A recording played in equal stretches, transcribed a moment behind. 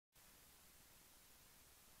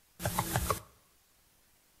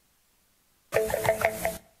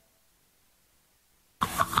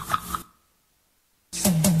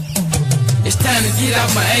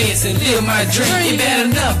out my ass and live my dream. It bad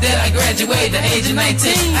enough that I graduated the age of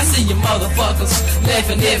 19. I see you motherfuckers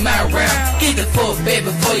laughing at my rap. Get the fuck back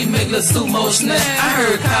before you make Lil Sumo snap. I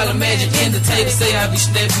heard Collar Magic in the table say I be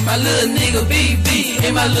snapping. My little nigga BB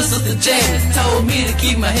and my little sister Janet told me to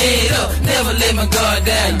keep my head up, never let my guard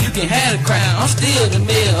down. You can have the crown, I'm still the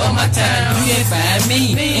mayor of my town. You can't find me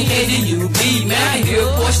in KDUB, man. I hear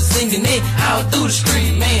Portia singing it all through the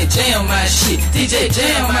street, man. Jam my shit, DJ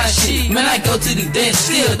jam my shit. Man, I go to the dance,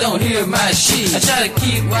 still don't hear my shit. I try to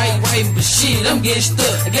keep right, but shit, I'm getting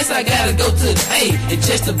stuck. I guess I gotta go to the A and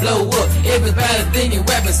just to blow up. Everybody thinking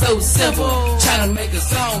rapping so simple. Trying to make a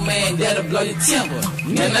song, man, that'll blow your temper.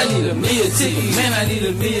 Man, I need a meal ticket. Man, I need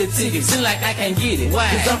a meal ticket. Seem like I can't get it. Why?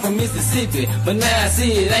 Cause I'm from Mississippi, but now I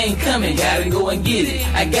see it ain't coming. Gotta go and get it.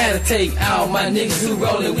 I gotta take all my niggas who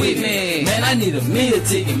rollin' with me. Man, I need a meal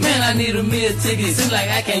ticket. Man, I need a meal ticket. Seem like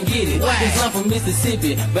I can't get it. Why? Cause I'm from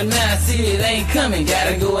Mississippi, but now I see it ain't coming.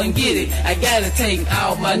 Gotta go and get it. I gotta take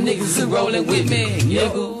all my niggas who rollin' with me.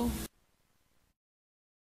 Nigga.